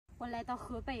我来到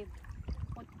河北，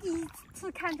我第一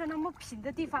次看着那么平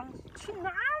的地方，去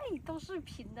哪里都是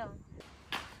平的。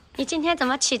你今天怎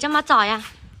么起这么早呀？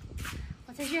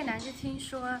我在越南就听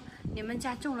说你们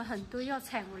家种了很多药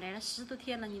材，我来了10多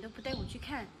天了，你都不带我去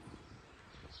看。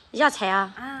药材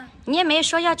啊？啊，你也没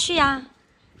说要去呀。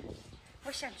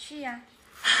我想去呀。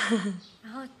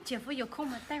然后姐夫有空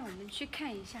吗？带我们去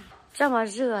看一下。这么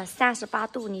热，38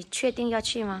度，你确定要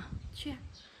去吗？去啊。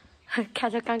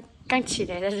看着刚起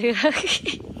来的热，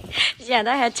眼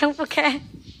的还睁不开。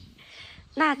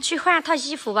那去换套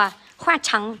衣服吧，换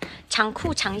长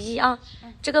裤长衣啊。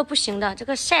这个不行的，这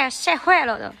个晒坏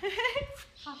了的。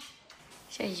好。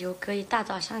这游哥一大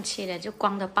早上起来就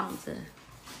光着膀子。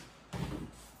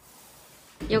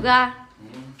游哥，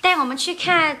带我们去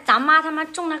看咱妈他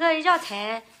们种那个药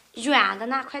材远的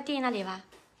那块地那里吧。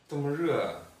这么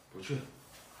热，不去，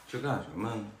去干什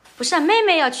么？不是妹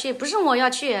妹要去，不是我要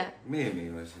去。妹妹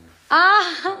要去啊？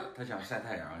她想晒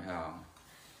太阳去啊。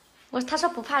她说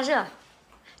不怕热，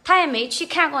她也没去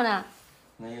看过呢。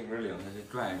那一会儿领她去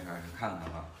转一圈，去看看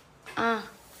吧。啊。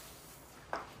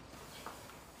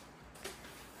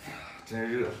哎呀，真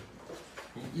热！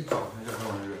一早上就这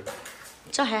么热。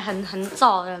这还很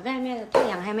早了，外面的太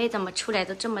阳还没怎么出来，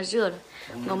都这么热了。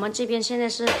我们这边现在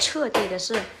是彻底的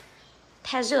是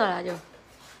太热了，就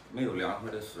没有凉快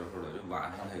的时候了，就晚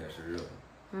上它也是热。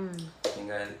应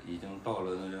该已经到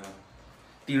了那个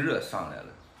地热上来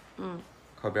了。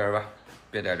靠边吧，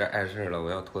别在这碍事了，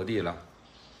我要拖地了。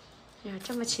呀，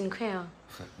这么勤快哦！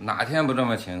哪天不这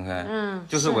么勤快？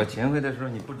就是我勤快的时候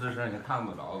你不吱声，你看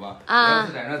不着吧？我要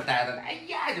是在那待着，哎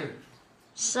呀就。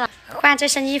是，换这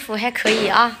身衣服还可以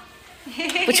啊，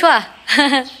不错。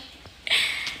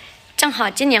正好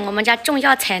今年我们家种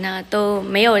药材呢都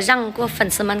没有让过粉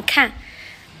丝们看，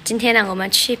今天呢我们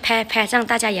去拍拍，让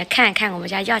大家也看一看我们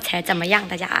家药材怎么样，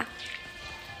大家啊。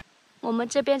我们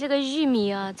这边这个玉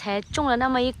米啊，才种了那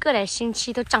么1个来星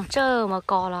期，都长这么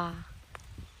高了，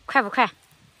快不快？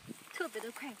特别的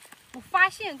快。我发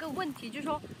现个问题，就是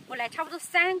说我来差不多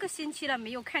3个星期了，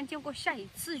没有看见过下一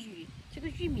次雨。这个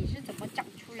玉米是怎么长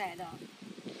出来的？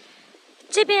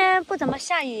这边不怎么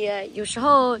下雨，有时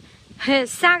候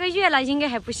3个月了，应该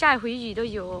还不下一回雨都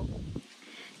有。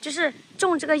就是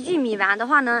种这个玉米完的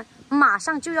话呢，马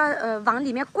上就要往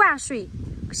里面灌水，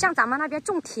像咱们那边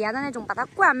种田的那种，把它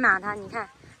灌满它，你看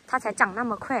它才长那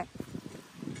么快。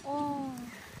哦，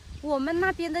我们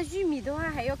那边的玉米的话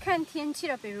还要看天气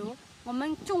了，比如我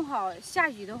们种好下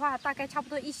雨的话，大概差不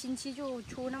多1星期就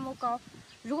出那么高。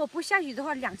如果不下雨的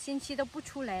话，2星期都不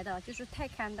出来的，就是太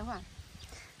干的话。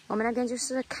我们那边就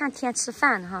是看天吃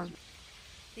饭哈。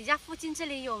你家附近这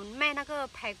里有卖那个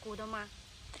排骨的吗？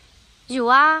有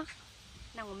啊。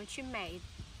那我们去买一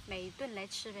顿来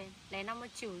吃呗。来那么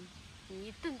久，你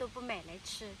一顿都不买来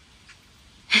吃。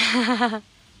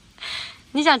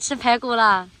你想吃排骨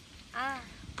了？啊。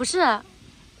不是，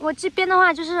我这边的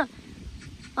话就是，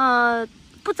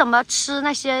不怎么吃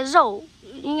那些肉。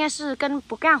应该是跟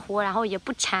不干活，然后也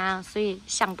不馋，所以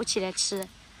想不起来吃。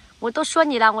我都说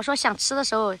你了，我说想吃的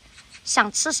时候，想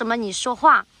吃什么你说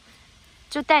话，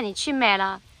就带你去买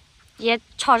了，也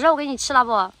炒肉给你吃了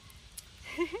不？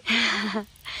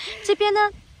这边呢，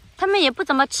他们也不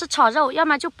怎么吃炒肉，要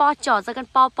么就包饺子跟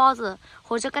包包子，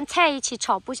或者跟菜一起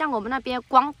炒，不像我们那边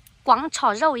光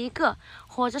炒肉一个，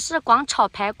或者是光炒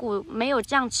排骨，没有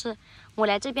这样吃。我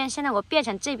来这边，现在我变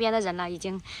成这边的人了，已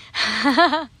经。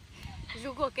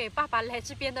如果给爸爸来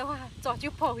这边的话，早就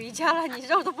跑回家了，你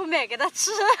肉都不买给他吃。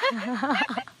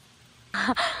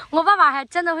我爸爸还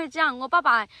真的会这样，我爸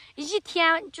爸一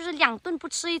天就是2顿不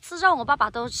吃1次肉，我爸爸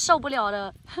都受不了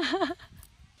的。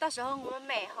到时候我们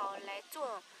买好来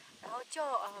做，然后叫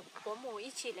伯母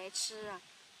一起来吃啊。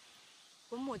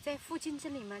伯母在附近这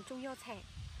里嘛种药材，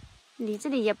离这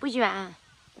里也不远。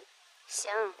行，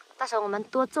到时候我们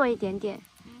多做一点点，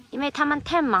因为他们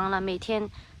太忙了，每天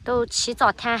都起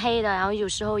早贪黑的，然后有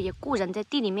时候也雇人在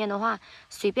地里面的话，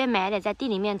随便买点在地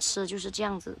里面吃，就是这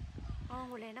样子。哦，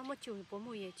我来那么久，伯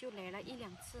母也就来了1、2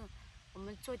次，我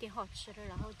们做点好吃的，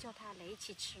然后叫他来一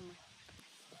起吃嘛。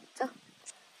走，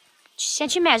先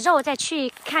去买肉，再去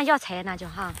看药材，那就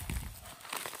哈。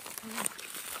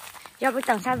要不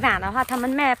等下晚的话，他们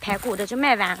卖排骨的就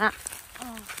卖完了。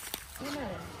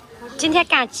今天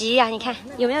赶集呀，你看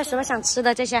有没有什么想吃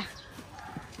的？这些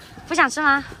不想吃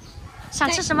吗？想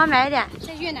吃什么买一点。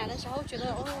在越南的时候觉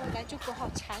得来中国好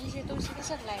馋一些东西，但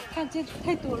是来看见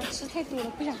太多了，吃太多了，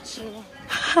不想吃了。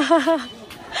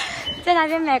在那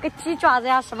边买个鸡爪子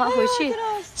呀什么回去，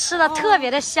吃的特别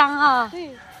的香啊。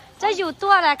对，这有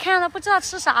多了，看着不知道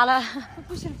吃啥了。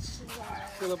不想吃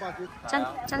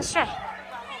了。真帅。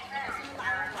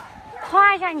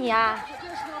夸一下你啊！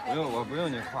不用，我不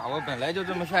用你夸，我本来就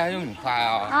这么帅，还用你夸呀？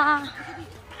啊！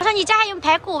我说你家还有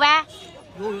排骨呗？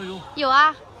有。有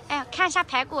啊！哎，看一下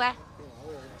排骨哎。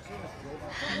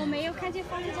我没有看见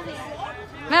放在这里。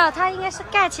没有，它应该是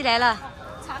盖起来了。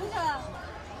藏着了。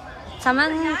咱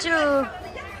们就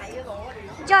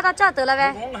要到这得了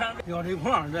呗。要这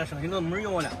胖，这生意都没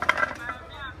有了。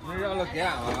没要了给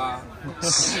俺了啊！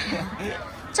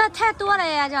这太多了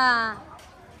呀，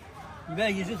这。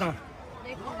113。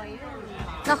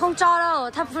那红烧肉，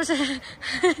它不是，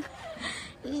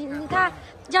它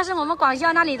要是我们广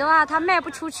孝那里的话，它卖不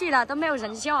出去了，都没有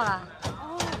人要了。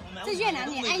哦，在越南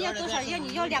你爱要多少要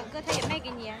你要2个，他也卖给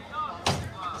你。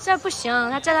这不行，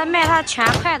他这卖他全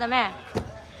块的卖。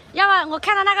要不我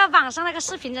看到那个网上那个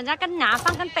视频，人家跟南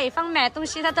方跟北方买东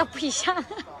西它都不一样。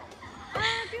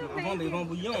南方北方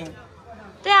不一样。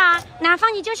对啊，南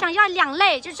方你就想要2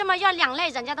类，就这么要2类，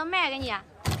人家都卖给你。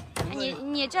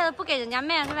你这不给人家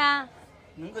卖是吧？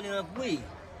能个点贵。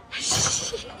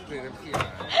贵个屁啊！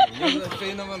你要是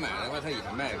非那么买的话，他也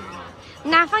卖给你。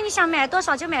南方你想买多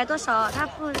少就买多少，他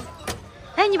不。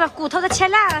哎，你把骨头都切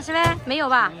烂了是呗？没有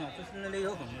吧？这是那肋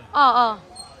条粉。哦。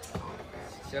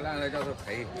切烂了叫做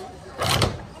赔。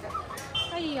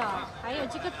哎呀，还有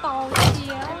这个刀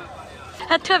切，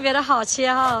它特别的好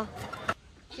切哈。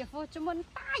姐夫，这么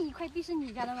大一块地是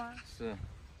你家的吗？是。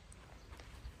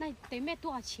那得卖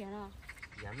多少钱啊？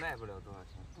也卖不了多少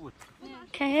钱，不。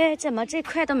看怎么这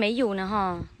块都没有呢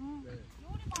哈？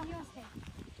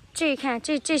这看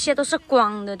这些都是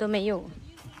光的，都没有。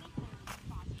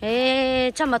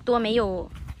哎，这么多没有，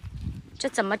这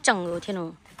怎么整哦？天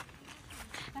呐！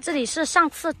这里是上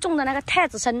次种的那个太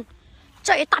子参，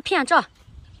这一大片，这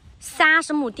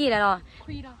30亩地来了，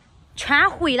亏了，全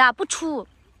毁了，不出。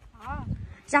啊！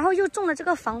然后又种了这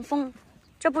个防风，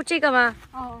这不这个吗？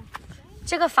哦，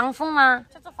这个防风吗？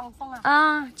这是防风啊。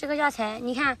啊，这个药材，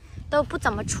你看都不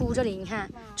怎么出，这里你看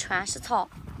全是草。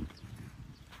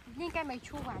应该没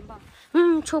出完吧？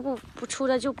出不出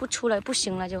了就不出了，不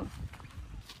行了就。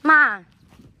妈，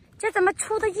这怎么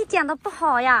出的一点都不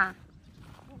好呀？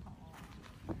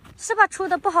是吧？出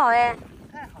的不好哎。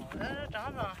太好了，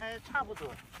长还差不多，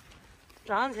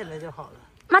长起来就好了。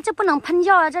妈，这不能喷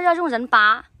药啊，这要用人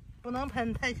拔。不能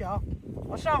喷，太小。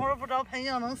我上回不着喷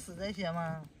药能死这些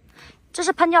吗？这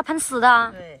是喷药喷死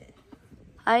的。对。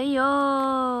哎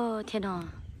呦，天哪！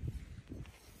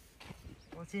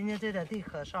我今天这点地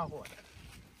可上火了。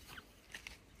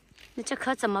那这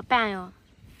可怎么办哟？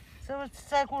这不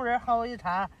再雇人薅一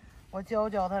茬，我浇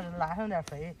它，拉上点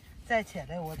肥，再起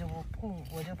来我就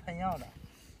喷药了。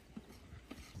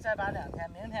再拔2天，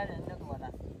明天人就多了。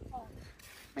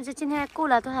那这今天雇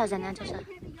了多少人呢？这是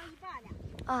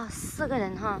啊，4个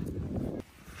人哈。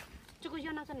这个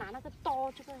要拿那个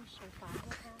刀，这个手拔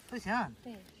的。不行。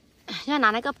对。要拿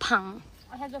那个捧。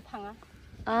啊，他这捧啊。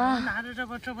啊。拿着这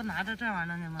不拿着这玩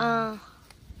意儿呢吗？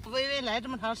微微来这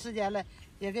么长时间了，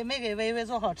也没给微微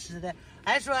做好吃的，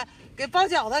还说给包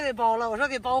饺子给包了，我说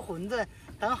给包馄饨，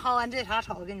等薅完这茬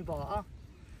炒给你包啊。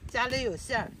家里有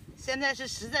馅儿，现在是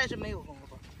实在是没有功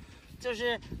夫，就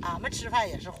是俺们吃饭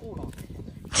也是糊弄。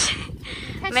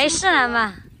没事了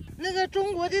嘛。那个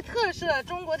中国的特色，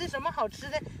中国的什么好吃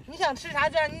的，你想吃啥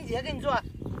就让你姐给你做，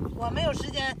我没有时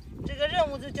间，这个任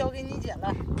务就交给你姐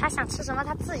了。她想吃什么，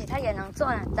她自己她也能做。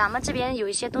咱们这边有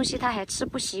一些东西她还吃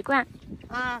不习惯。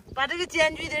啊，把这个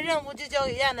艰巨的任务就交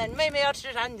给燕子，你妹妹要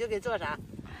吃啥你就给做啥。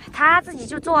她自己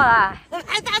就做了。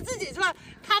还她自己做，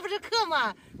她不是客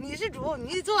吗？你是主，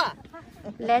你做。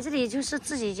来这里就是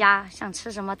自己家，想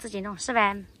吃什么自己弄，是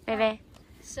呗，微微？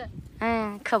是。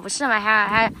可不是嘛，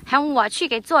还我去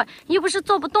给做，又不是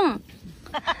做不动。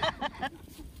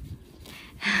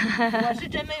我是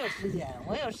真没有时间，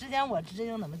我有时间我只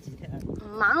有那么几天。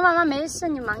忙吧，没事，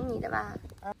你忙你的吧。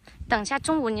等下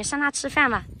中午你上那吃饭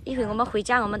吧，一会儿我们回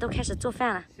家，我们都开始做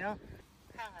饭了。行，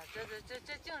看看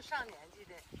这净上年纪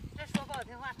的，这说不好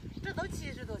听话，这都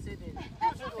70多岁的人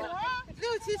，60多、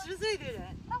60、70岁的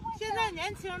人，现在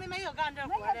年轻的没有干这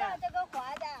活的。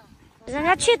人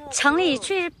家去城里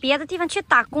去别的地方去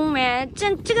打工呗，这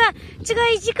个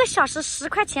1个小时10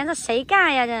块钱，这谁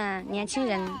干呀？这年轻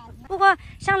人。不过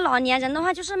像老年人的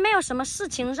话，就是没有什么事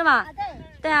情是吧？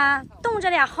对啊，冻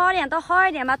着点好点都好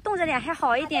一点吧，冻着点还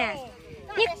好一点。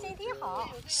你身体好。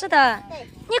是的，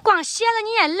你光歇着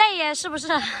你也累呀，是不是？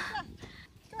坐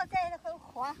在那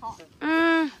活好。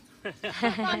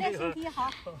锻炼身体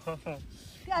好，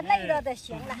不要累了就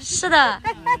行了。是的。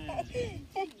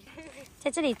在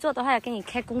这里做的话要给你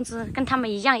开工资，跟他们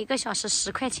一样，1个小时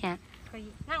10块钱。可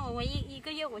以，那我一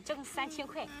个月我挣3000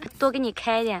块。多给你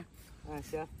开一点。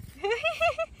行。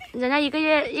人家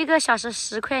1个小时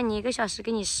10块，你1个小时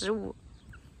给你15，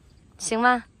行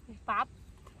吗？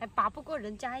还拔不过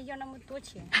人家，还要那么多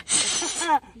钱。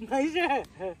没事儿，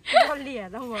要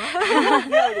脸了我。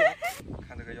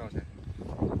看这个药材，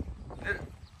这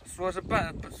说是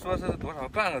多少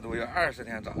半个多月，20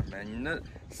天长出来，你那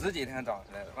10几天长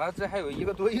出来的，完了这还有1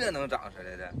个多月能长出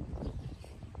来的，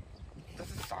这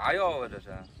是啥药啊？这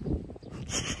是？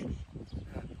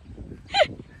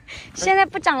现在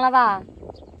不长了吧？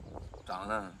长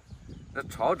了，这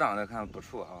草长得看不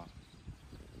错啊。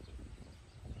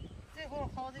这会儿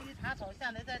薅这一茬草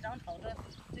下来，再长草，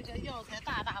这个药材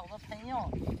大我喷药。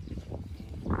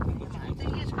妈呀，这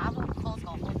一茬子薅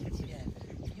草好几千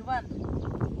，1万多。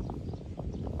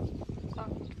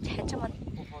还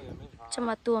这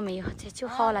么多没有，这就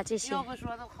薅了这些。要不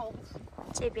说都薅不起。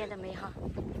这边的没薅。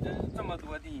这么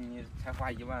多地，你才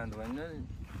花1万多，你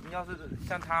要是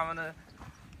像他们那，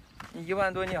你1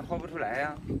万多你也薅不出来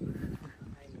呀。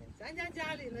哎呀，咱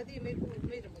家里那地没怎么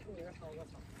雇人薅过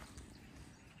草。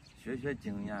学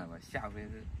经验吧，下回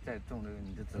再种这个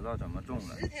你就知道怎么种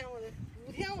了。5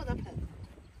天我都喷。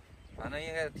反正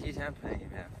应该提前喷一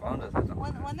遍，防止它长。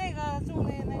我那个种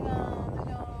的那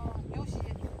叫牛膝，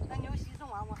那牛膝种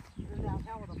完我2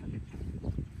天我都喷。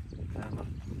喷吧。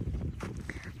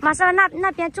马上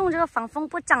那边种这个防风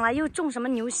不长了，又种什么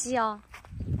牛膝啊？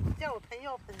叫我喷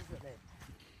药喷死了。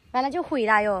完了就毁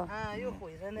了又。啊，又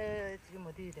毁了那几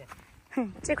亩地的。哼，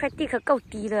这块地可够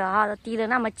低的啊，都低了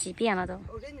那么几遍了都。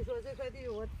我跟你说，这块地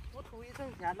我不图一挣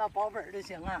钱了，保本就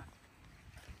行啊。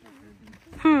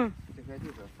哼。这块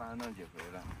地可翻弄几回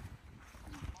了。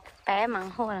白忙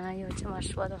活了，又这么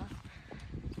说的话。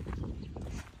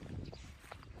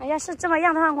哎，要是这么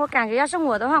样的话，我感觉要是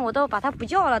我的话，我都把它不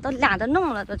要了，都懒得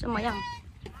弄了，都这么样。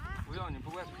不要你不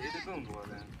会赔的更多呗？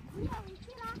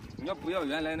你要不要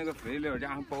原来那个肥料加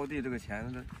上包地这个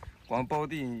钱，光包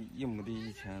地1亩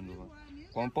地1000多，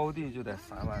光包地就得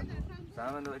3万多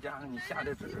，3万多加上你下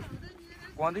的籽，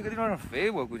光这个地方肥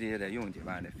我估计也得用几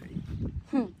万的肥，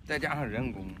再加上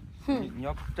人工，你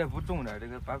要再不种点这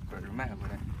个把根儿卖回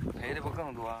来，赔的不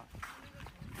更多？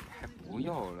还不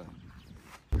要了。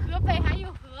河北还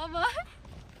有河吗？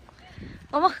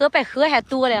我们河北河还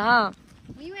多了哈。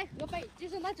因为河北就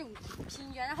是那种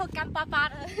平原，然后干巴巴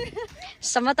的，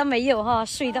什么都没有哈，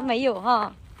水都没有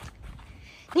哈。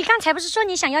你刚才不是说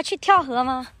你想要去跳河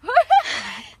吗？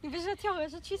你不是说跳河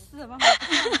是去死吗？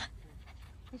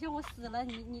你说我死了，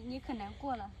你可难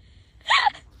过了。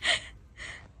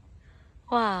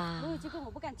哇！我有这个我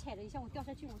不敢踩了一下，我掉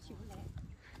下去我起不来。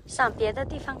上别的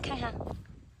地方看看，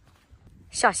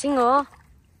小心哦。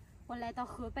我来到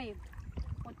河北，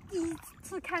我第一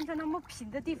次看着那么平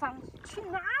的地方，去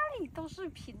哪里都是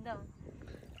平的。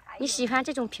你喜欢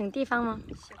这种平地方吗？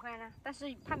喜欢啊，但是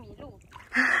怕迷路。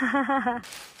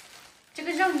这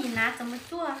个肉你拿怎么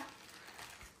做啊？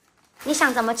你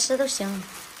想怎么吃都行。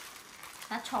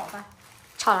拿炒吧。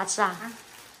炒了吃啊？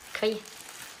可以。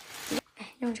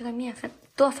哎，用这个面粉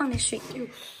多放点水。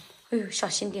哎呦，小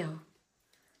心点哦。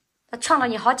他撞了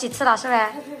你好几次了，是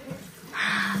呗？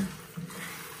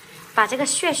把这个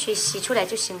血水洗出来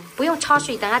就行，不用焯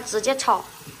水，等下直接炒。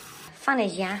放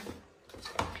点盐，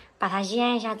把它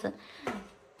腌一下子，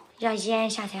要腌一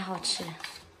下才好吃。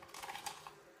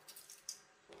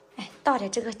哎，倒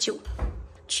点这个酒，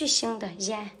去腥的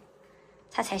腌，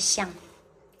它才香。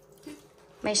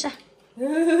没事，没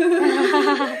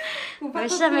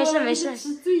事没事没事。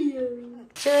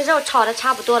这个肉炒的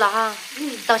差不多了哈，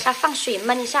等下放水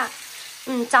焖一下。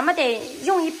咱们得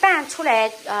用一半出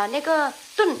来，那个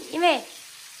炖，因为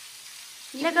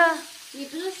那个你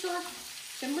不是说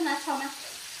全部拿炒吗？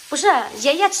不是，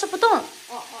爷爷吃不动，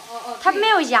他没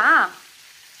有牙，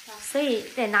所以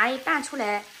得拿一半出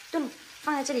来炖，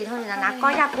放在这里头，拿高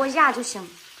压锅压就行。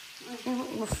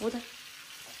我扶的，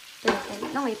对，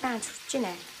弄一半进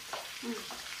来，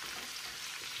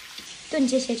炖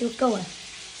这些就够了。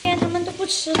现在他们都不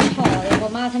吃炒的，我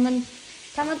妈他们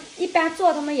一般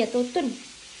做，他们也都炖。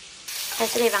在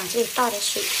这里往这里倒点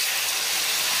水，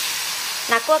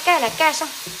拿锅盖了，盖上，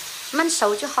焖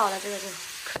熟就好了。这个就，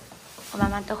我妈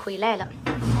妈都回来了。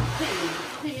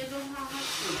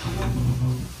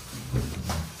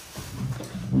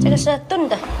这个是炖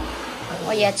的，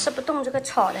我也吃不动这个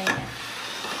炒的，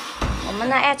我们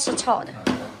那爱吃炒的。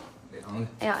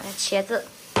哎呀，这茄子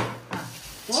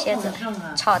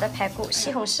炒的排骨，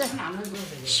西红柿，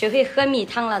学会喝米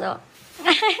汤了都。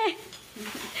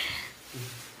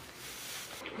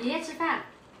爷爷吃饭，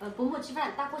伯母吃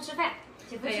饭，大姑吃饭，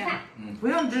姐夫吃饭。不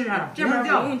用支上，这边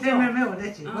掉，这边没有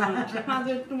这习惯。这放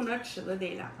这弄点吃的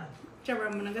得了，这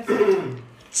边没那个。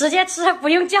直接吃不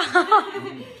用叫。在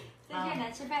越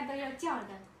南吃饭都要叫的，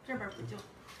这边不叫。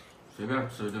随便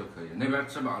吃就可以，那边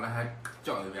吃饱了还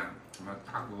叫一遍。什么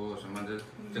大姑什么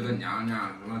这个娘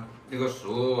娘什么这个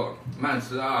叔慢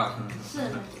吃啊。是。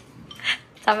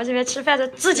咱们这边吃饭是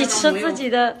自己吃自己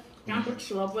的。人家不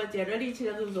吃了不，接着力气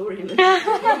的都走人了。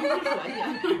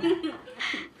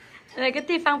每个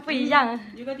地方不一样。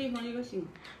一个地方一个性。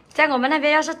在我们那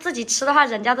边，要是自己吃的话，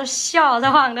人家都笑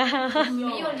得慌的。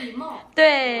没有礼貌。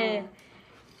对。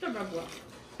这边不。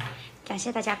感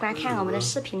谢大家观看我们的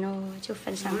视频哦，就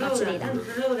分享到这里了。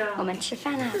我们吃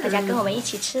饭了，大家跟我们一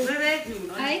起吃。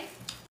哎。